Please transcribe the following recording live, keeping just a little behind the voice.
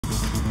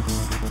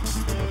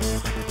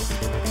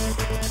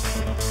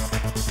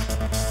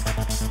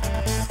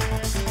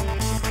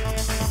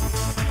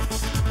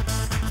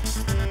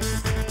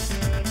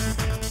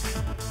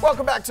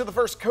Welcome back to the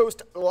First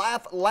Coast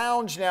Laugh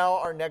Lounge. Now,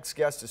 our next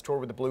guest is toured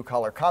with the Blue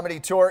Collar Comedy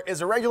Tour,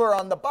 is a regular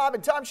on the Bob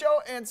and Tom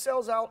Show, and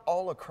sells out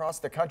all across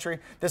the country.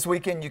 This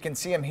weekend, you can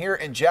see him here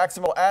in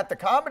Jacksonville at the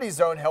Comedy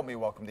Zone. Help me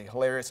welcome the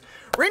hilarious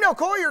Reno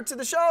Collier to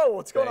the show.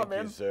 What's going on, man?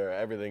 Thank you, sir.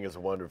 Everything is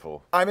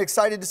wonderful. I'm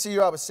excited to see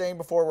you. I was saying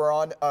before we're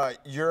on,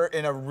 you're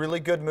in a really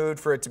good mood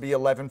for it to be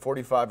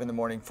 11:45 in the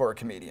morning for a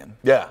comedian.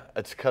 Yeah,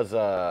 it's because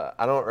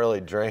I don't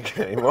really drink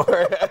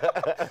anymore.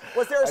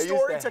 Was there a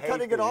story to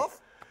cutting it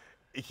off?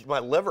 My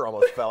liver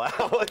almost fell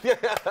out.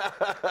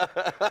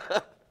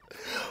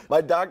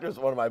 My doctor's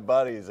one of my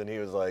buddies, and he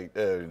was like,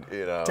 dude,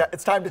 you know.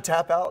 It's time to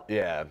tap out?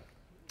 Yeah.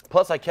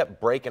 Plus, I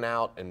kept breaking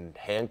out in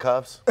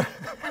handcuffs.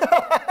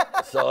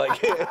 So,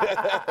 like,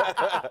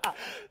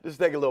 just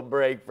take a little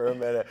break for a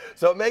minute.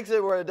 So it makes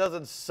it where it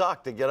doesn't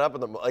suck to get up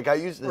in the morning. Like, I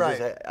used to just,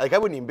 like, I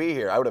wouldn't even be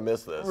here. I would have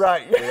missed this.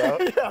 Right. You know?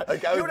 Yeah.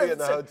 Like, I would be in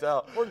the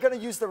hotel. We're going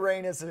to use the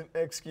rain as an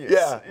excuse.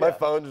 Yeah, my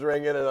phone's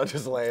ringing, and I'm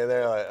just laying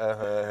there like,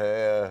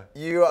 yeah.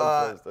 You,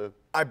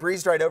 I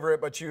breezed right over it,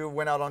 but you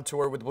went out on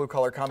tour with the Blue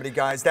Collar Comedy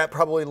Guys. That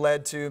probably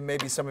led to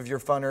maybe some of your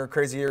funner,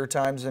 crazier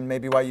times and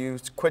maybe why you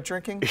quit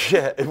drinking?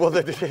 Yeah, well,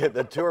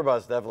 the tour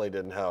bus definitely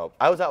didn't help.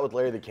 I was out with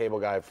Larry the Cable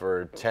Guy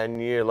for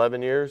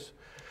 11 years,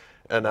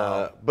 and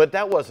but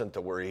that wasn't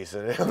the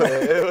reason. It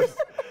was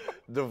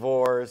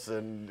divorce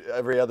and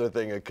every other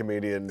thing a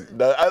comedian.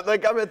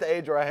 Like, I'm at the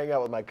age where I hang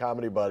out with my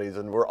comedy buddies,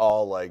 and we're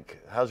all like,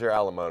 "How's your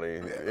alimony?"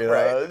 You know,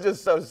 right. It's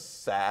just so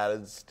sad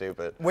and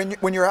stupid.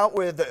 When you're out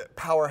with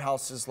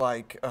powerhouses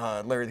like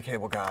Larry the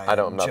Cable Guy,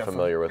 I'm not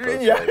familiar with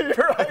those. Yeah,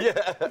 you're right.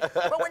 Yeah.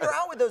 But when you're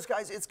out with those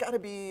guys, it's got to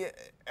be.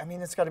 I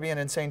mean, it's got to be an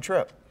insane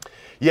trip.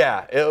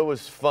 Yeah, it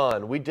was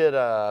fun. We did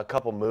a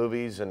couple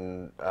movies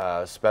and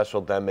special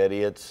Them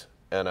Idiots,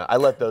 and I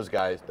let those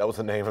guys. That was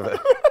the name of it.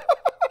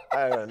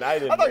 I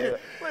didn't name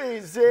it.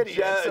 Please,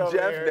 idiots.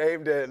 Jeff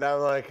named it, and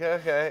I'm like,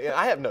 okay. Yeah,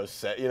 I have no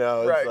set, you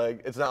know. It's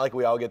like, it's not like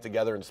we all get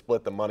together and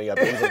split the money up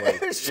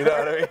evenly. Sure. You know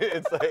what I mean?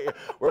 It's like,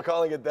 we're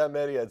calling it Them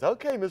Idiots.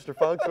 Okay, Mr.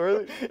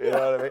 Foxworthy. You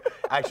know what I mean?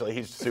 Actually,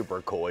 he's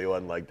super cool. He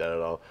wasn't like that at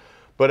all.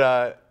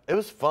 But it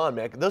was fun,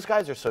 man. Those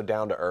guys are so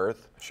down to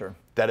earth. Sure.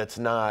 That it's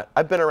not.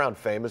 I've been around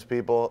famous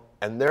people,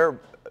 and they're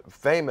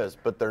famous,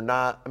 but they're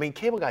not. I mean,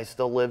 Cable Guy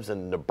still lives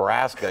in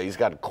Nebraska. He's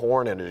got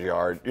corn in his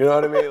yard. You know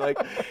what I mean? Like,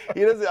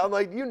 he doesn't. I'm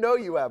like, you know,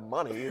 you have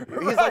money.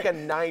 He's like a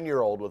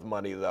 9-year-old with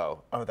money,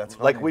 though. Oh, that's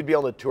funny. Like, we'd be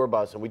on the tour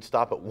bus, and we'd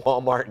stop at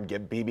Walmart and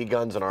get BB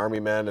guns and army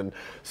men and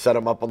set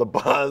them up on the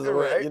bus.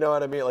 Right. You know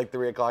what I mean? Like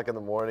 3 o'clock in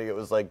the morning. It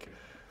was like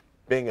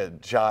being a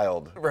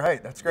child.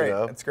 Right, that's great. You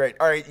know? That's great.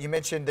 All right, you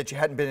mentioned that you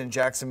hadn't been in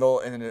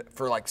Jacksonville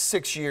for like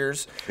 6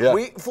 years. Yeah.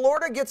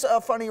 Florida gets a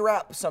funny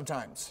rap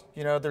sometimes.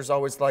 You know, there's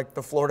always like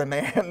the Florida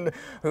man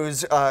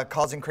who's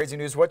causing crazy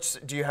news.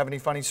 Do you have any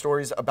funny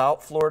stories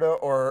about Florida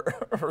or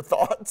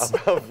thoughts?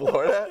 About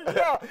Florida?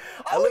 Yeah.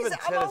 I live in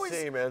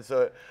Tennessee, man.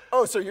 So.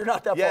 Oh, so you're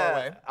not that far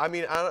away. I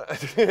mean,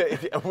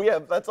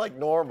 that's like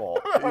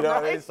normal. You know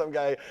what I mean? Some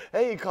guy,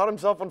 hey, he caught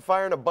himself on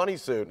fire in a bunny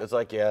suit. And it's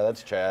like, yeah,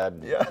 that's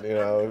Chad. Yeah. You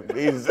know,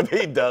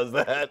 he does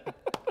that.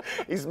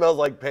 He smells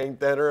like paint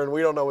thinner, and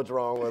we don't know what's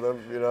wrong with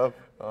him, you know?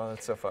 Oh,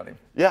 that's so funny.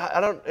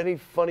 Yeah, any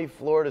funny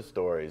Florida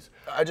stories.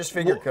 I just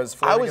figured because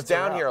Florida I was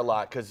down here a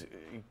lot because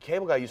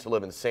Cable Guy used to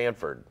live in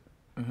Sanford,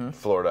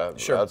 Florida,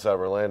 outside of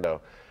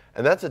Orlando.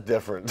 And that's a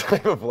different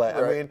type of place.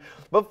 Right. I mean,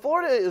 but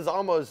Florida is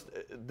almost,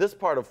 this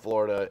part of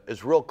Florida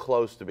is real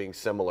close to being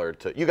similar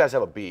to, you guys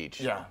have a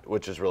beach,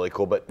 which is really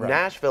cool, but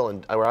Nashville,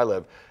 and where I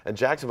live, and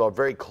Jacksonville are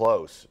very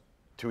close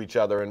to each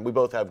other, and we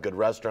both have good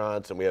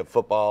restaurants, and we have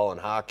football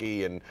and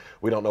hockey, and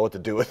we don't know what to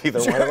do with either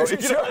one of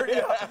them. Sure,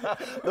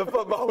 The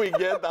football we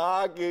get, the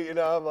hockey, you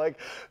know, I'm like,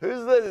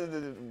 who's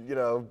this, you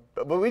know,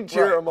 but we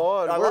cheer them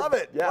on. I love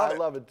it. Yeah, I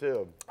love it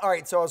too. All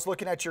right, so I was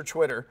looking at your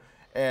Twitter,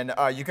 and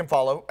you can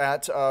follow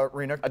at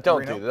Reno.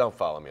 Don't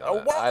follow me on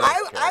that.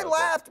 Well, I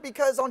laughed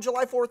because on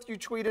July 4th you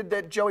tweeted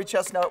that Joey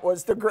Chestnut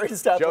was the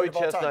greatest athlete of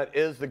all time. Joey Chestnut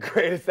is the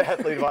greatest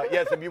athlete of all time.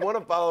 Yes, if you want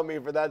to follow me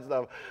for that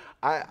stuff,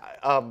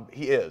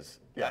 he is.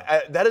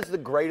 Yeah. That is the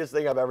greatest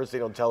thing I've ever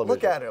seen on television.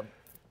 Look at him.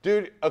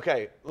 Dude,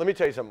 okay, let me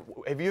tell you something.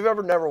 If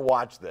you've never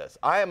watched this,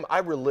 I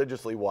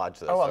religiously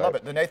watch this. Oh, I love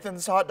it. The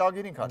Nathan's hot dog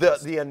eating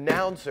contest. The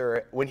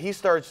announcer, when he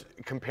starts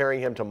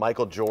comparing him to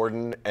Michael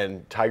Jordan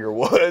and Tiger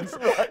Woods,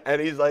 and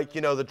he's like,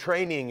 you know, the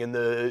training and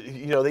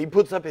he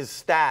puts up his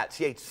stats.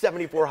 He ate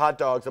 74 hot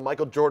dogs, and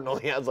Michael Jordan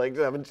only has like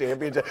 7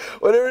 championships.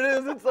 Whatever it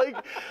is, it's like,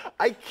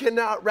 I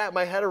cannot wrap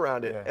my head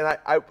around it. Yeah.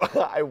 And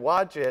I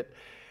watch it,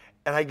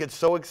 and I get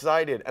so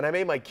excited. And I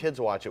made my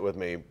kids watch it with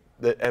me.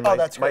 And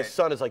my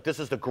son is like, this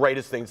is the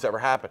greatest thing that's ever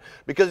happened.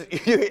 Because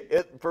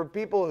for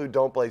people who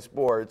don't play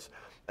sports,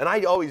 and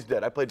I always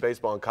did. I played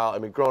baseball in college.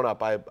 I mean, growing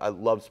up, I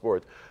loved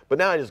sports. But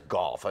now I just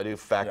golf. I do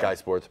fat guy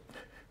sports.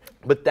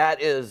 But that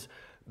is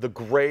the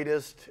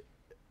greatest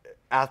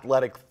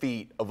athletic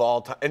feat of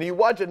all time. And you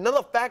watch it, none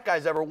of the fat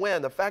guys ever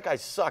win. The fat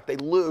guys suck. They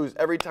lose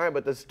every time.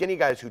 But the skinny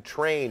guys who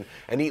train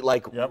and eat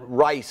like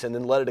rice and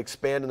then let it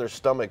expand in their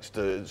stomachs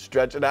to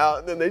stretch it out,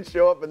 and then they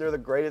show up and they're the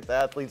greatest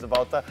athletes of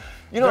all time.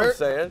 You know what I'm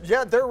saying?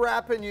 Yeah, they're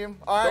rapping you.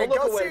 All right,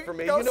 don't look away from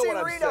me. You know what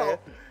I'm saying.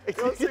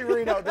 Go see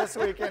Reno this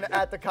weekend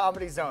at the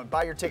Comedy Zone.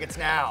 Buy your tickets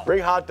now.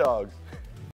 Bring hot dogs.